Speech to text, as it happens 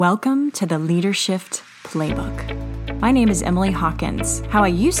Welcome to the Leadership Playbook. My name is Emily Hawkins. How I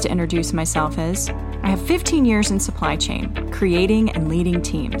used to introduce myself is, I have 15 years in supply chain, creating and leading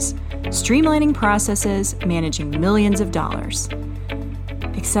teams, streamlining processes, managing millions of dollars.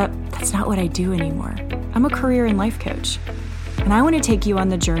 Except that's not what I do anymore. I'm a career and life coach. And I want to take you on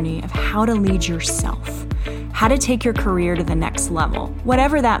the journey of how to lead yourself, how to take your career to the next level,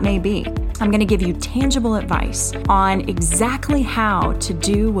 whatever that may be. I'm going to give you tangible advice on exactly how to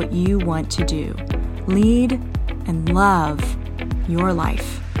do what you want to do. Lead and love your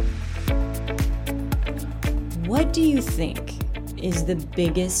life. What do you think is the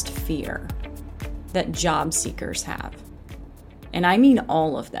biggest fear that job seekers have? And I mean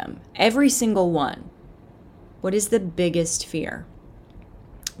all of them, every single one. What is the biggest fear?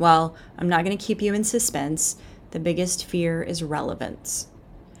 Well, I'm not going to keep you in suspense. The biggest fear is relevance.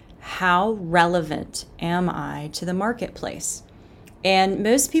 How relevant am I to the marketplace? And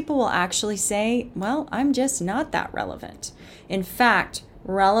most people will actually say, well, I'm just not that relevant. In fact,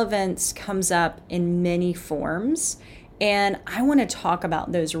 relevance comes up in many forms. And I want to talk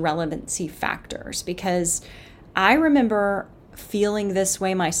about those relevancy factors because I remember feeling this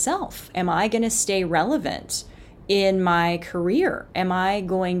way myself. Am I going to stay relevant in my career? Am I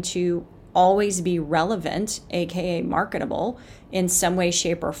going to always be relevant, aka marketable, in some way,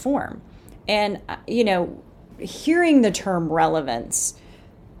 shape, or form? And, hearing the term relevance,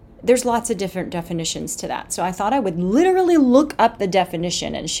 there's lots of different definitions to that. So I thought I would literally look up the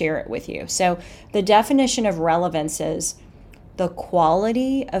definition and share it with you. So the definition of relevance is the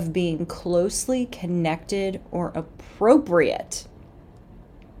quality of being closely connected or appropriate.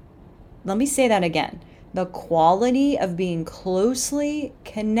 Let me say that again. The quality of being closely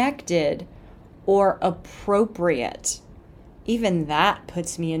connected or appropriate. Even that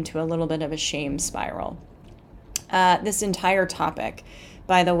puts me into a little bit of a shame spiral. This entire topic,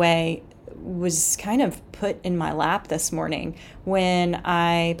 by the way, was kind of put in my lap this morning when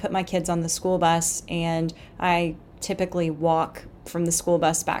I put my kids on the school bus, and I typically walk from the school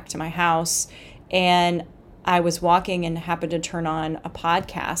bus back to my house. And I was walking and happened to turn on a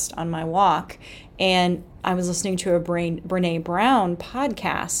podcast on my walk, and I was listening to a Brené Brown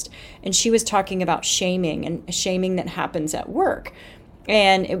podcast, and she was talking about shaming and shaming that happens at work.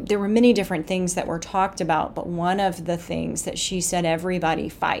 And there were many different things that were talked about, but one of the things that she said everybody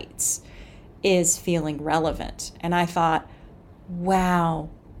fights is feeling relevant. And I thought, wow,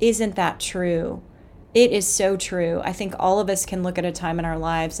 isn't that true? It is so true. I think all of us can look at a time in our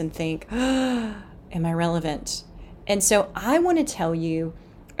lives and think, am I relevant? And so I want to tell you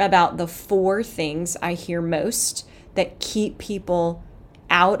about the 4 things I hear most that keep people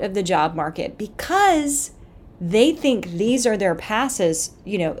out of the job market because they think these are their passes.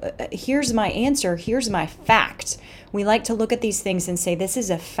 Here's my answer. Here's my fact. We like to look at these things and say, this is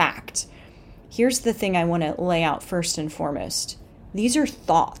a fact. Here's the thing I want to lay out first and foremost. These are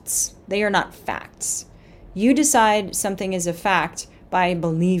thoughts. They are not facts. You decide something is a fact by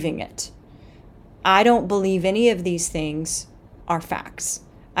believing it. I don't believe any of these things are facts.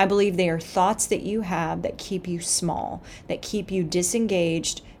 I believe they are thoughts that you have that keep you small, that keep you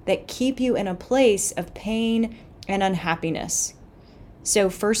disengaged, that keep you in a place of pain and unhappiness. So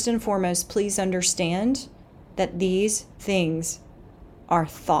first and foremost, please understand that these things are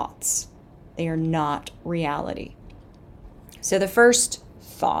thoughts. They are not reality. So the first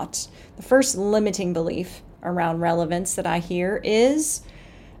thought, the first limiting belief around relevance that I hear is,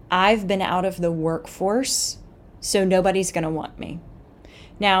 I've been out of the workforce, so nobody's going to want me.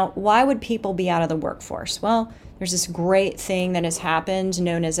 Now, why would people be out of the workforce? Well, there's this great thing that has happened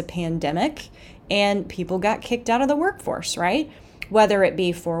known as a pandemic, and people got kicked out of the workforce, right? Whether it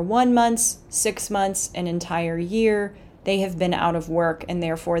be for 1 month, 6 months, an entire year, they have been out of work and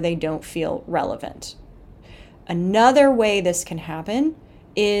therefore they don't feel relevant. Another way this can happen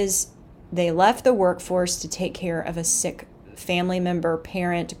is they left the workforce to take care of a sick family member,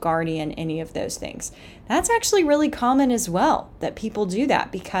 parent, guardian, any of those things. That's actually really common as well, that people do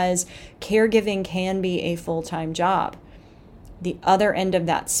that because caregiving can be a full-time job. The other end of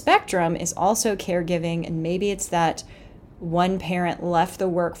that spectrum is also caregiving, and maybe it's that one parent left the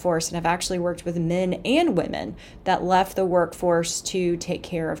workforce, and I've actually worked with men and women that left the workforce to take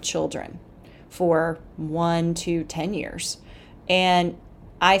care of children for 1 to 10 years. And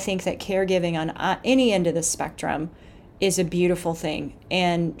I think that caregiving on any end of the spectrum is a beautiful thing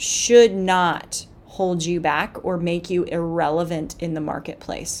and should not hold you back or make you irrelevant in the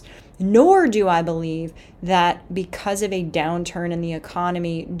marketplace. Nor do I believe that because of a downturn in the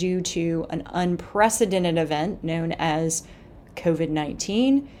economy due to an unprecedented event known as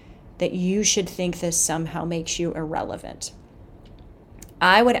COVID-19, that you should think this somehow makes you irrelevant.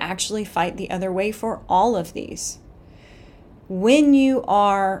 I would actually fight the other way for all of these. When you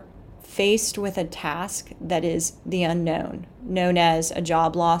are faced with a task that is the unknown, known as a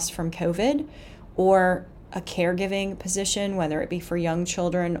job loss from COVID or a caregiving position, whether it be for young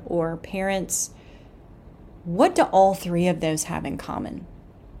children or parents, what do all three of those have in common?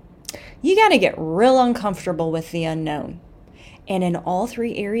 You got to get real uncomfortable with the unknown. And in all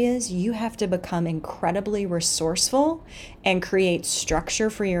three areas, you have to become incredibly resourceful and create structure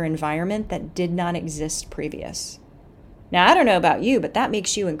for your environment that did not exist previous. Now, I don't know about you, but that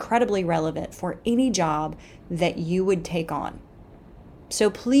makes you incredibly relevant for any job that you would take on. So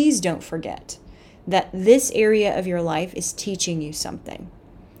please don't forget that this area of your life is teaching you something.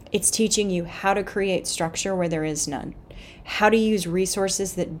 It's teaching you how to create structure where there is none, how to use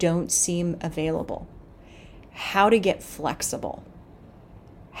resources that don't seem available, how to get flexible,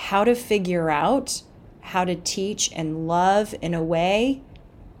 how to figure out how to teach and love in a way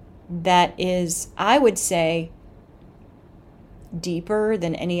that is, I would say, deeper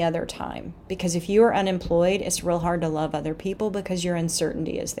than any other time. Because if you are unemployed, it's real hard to love other people because your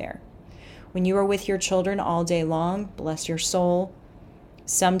uncertainty is there. When you are with your children all day long, bless your soul,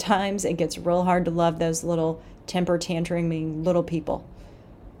 sometimes it gets real hard to love those little temper tantruming little people.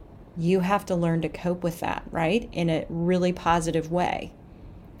 You have to learn to cope with that, right? In a really positive way.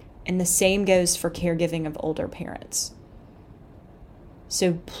 And the same goes for caregiving of older parents.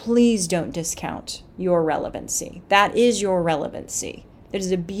 So please don't discount your relevancy. That is your relevancy. That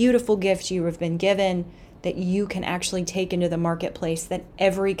is a beautiful gift you have been given that you can actually take into the marketplace that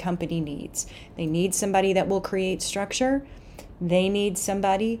every company needs. They need somebody that will create structure. They need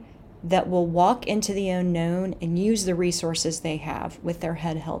somebody that will walk into the unknown and use the resources they have with their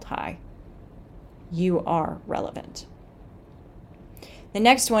head held high. You are relevant. The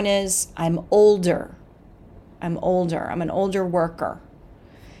next one is, I'm older. I'm an older worker.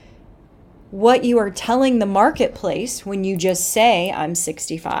 What you are telling the marketplace when you just say, I'm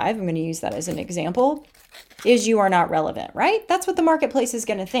 65, I'm going to use that as an example, is you are not relevant, right? That's what the marketplace is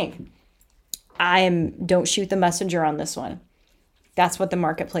going to think. Don't shoot the messenger on this one. That's what the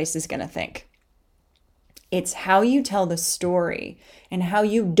marketplace is going to think. It's how you tell the story and how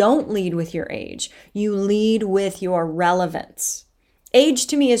you don't lead with your age. You lead with your relevance. Age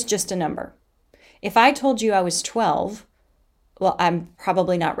to me is just a number. If I told you I was 12, well, I'm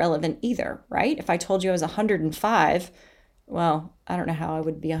probably not relevant either, right? If I told you I was 105, well, I don't know how I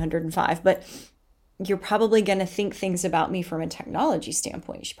would be 105, but you're probably going to think things about me from a technology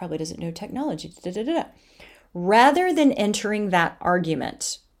standpoint. She probably doesn't know technology. Rather than entering that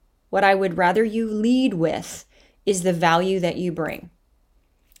argument, what I would rather you lead with is the value that you bring.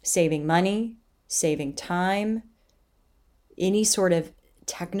 Saving money, saving time, any sort of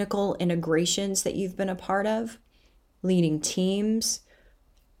technical integrations that you've been a part of, leading teams,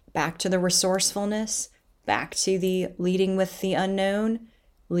 back to the resourcefulness, back to the leading with the unknown,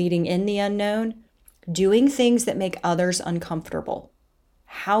 leading in the unknown, doing things that make others uncomfortable.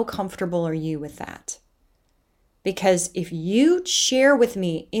 How comfortable are you with that? Because if you share with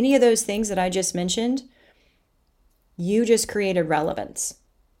me any of those things that I just mentioned, you just created relevance.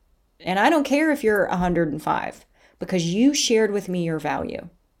 And I don't care if you're 105, because you shared with me your value.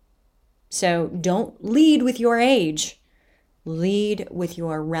 So don't lead with your age. Lead with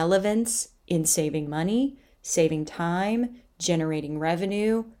your relevance in saving money, saving time, generating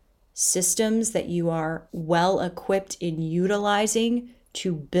revenue, systems that you are well equipped in utilizing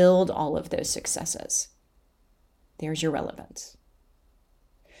to build all of those successes. There's your relevance.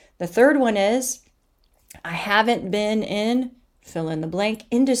 The third one is, I haven't been in fill in the blank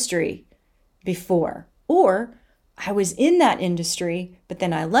industry before, or I was in that industry, but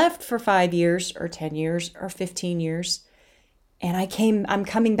then I left for 5 years or 10 years or 15 years, and I'm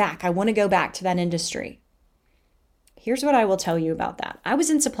coming back. I want to go back to that industry. Here's what I will tell you about that. I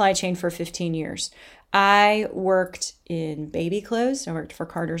was in supply chain for 15 years. I worked in baby clothes. I worked for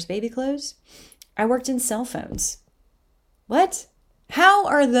Carter's Baby Clothes. I worked in cell phones. What? How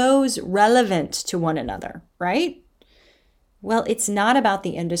are those relevant to one another, right? Well, it's not about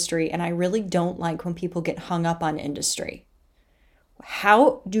the industry, and I really don't like when people get hung up on industry.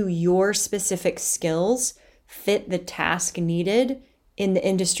 How do your specific skills fit the task needed in the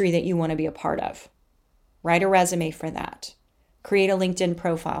industry that you want to be a part of? Write a resume for that. Create a LinkedIn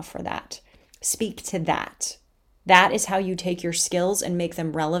profile for that. Speak to that. That is how you take your skills and make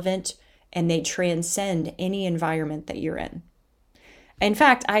them relevant, and they transcend any environment that you're in. In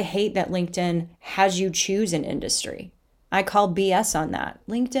fact, I hate that LinkedIn has you choose an industry. I call BS on that.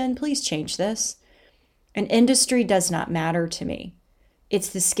 LinkedIn, please change this. An industry does not matter to me. It's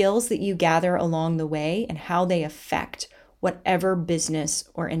the skills that you gather along the way and how they affect whatever business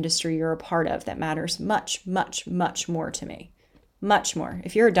or industry you're a part of that matters much, much, much more to me. Much more.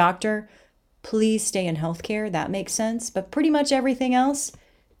 If you're a doctor, please stay in healthcare. That makes sense. But pretty much everything else,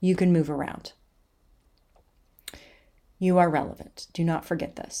 you can move around. You are relevant. Do not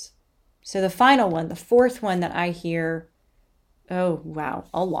forget this. So the final one, the fourth one that I hear, a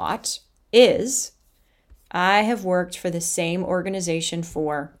lot, is I have worked for the same organization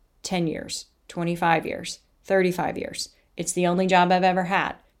for 10 years, 25 years, 35 years. It's the only job I've ever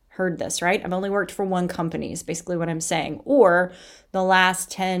had. Heard this, right? I've only worked for one company is basically what I'm saying. Or the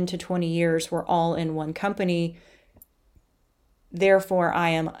last 10 to 20 years were all in one company. Therefore, I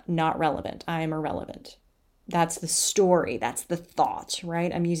am not relevant. I am irrelevant. That's the story. That's the thought,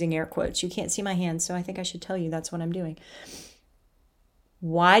 right? I'm using air quotes. You can't see my hands, so I think I should tell you that's what I'm doing.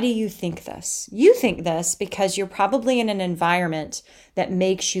 Why do you think this? You think this because you're probably in an environment that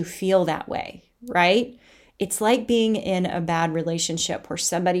makes you feel that way, right? It's like being in a bad relationship where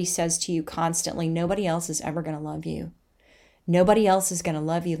somebody says to you constantly, nobody else is ever going to love you. Nobody else is going to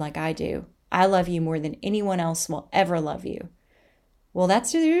love you like I do. I love you more than anyone else will ever love you. Well,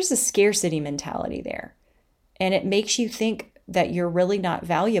 there's a scarcity mentality there. And it makes you think that you're really not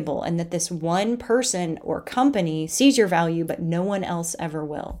valuable and that this one person or company sees your value, but no one else ever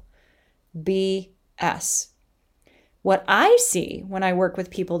will. BS. What I see when I work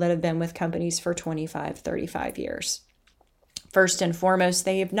with people that have been with companies for 25, 35 years, first and foremost,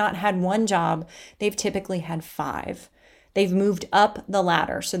 they have not had one job. They've typically had 5. They've moved up the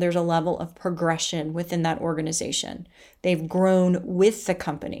ladder. So there's a level of progression within that organization. They've grown with the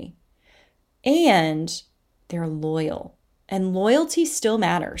company and they're loyal. And loyalty still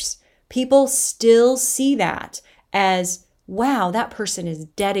matters. People still see that as, wow, that person is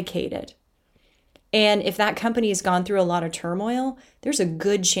dedicated. And if that company has gone through a lot of turmoil, there's a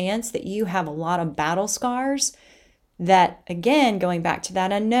good chance that you have a lot of battle scars that, again, going back to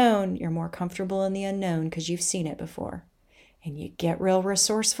that unknown, you're more comfortable in the unknown because you've seen it before. And you get real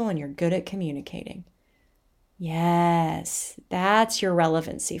resourceful and you're good at communicating. Yes, that's your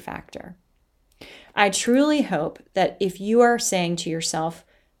relevancy factor. I truly hope that if you are saying to yourself,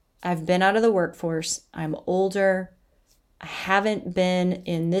 I've been out of the workforce, I'm older, I haven't been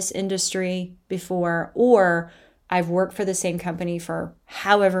in this industry before, or I've worked for the same company for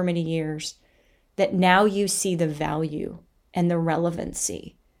however many years, that now you see the value and the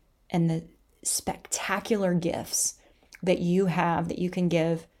relevancy and the spectacular gifts that you have that you can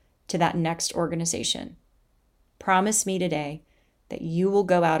give to that next organization. Promise me today that you will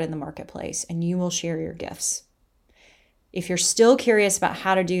go out in the marketplace and you will share your gifts. If you're still curious about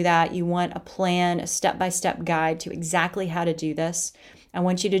how to do that, you want a plan, a step-by-step guide to exactly how to do this, I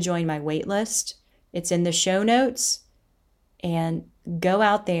want you to join my wait list. It's in the show notes. And go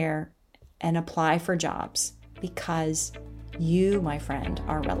out there and apply for jobs because you, my friend,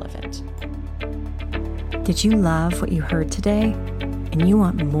 are relevant. Did you love what you heard today and you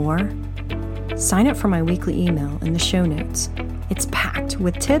want more? Sign up for my weekly email in the show notes. It's packed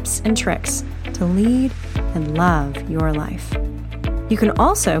with tips and tricks to lead and love your life. You can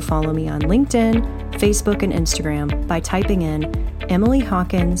also follow me on LinkedIn, Facebook, and Instagram by typing in Emily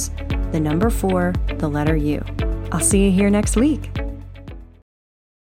Hawkins, the number 4, the letter U. I'll see you here next week.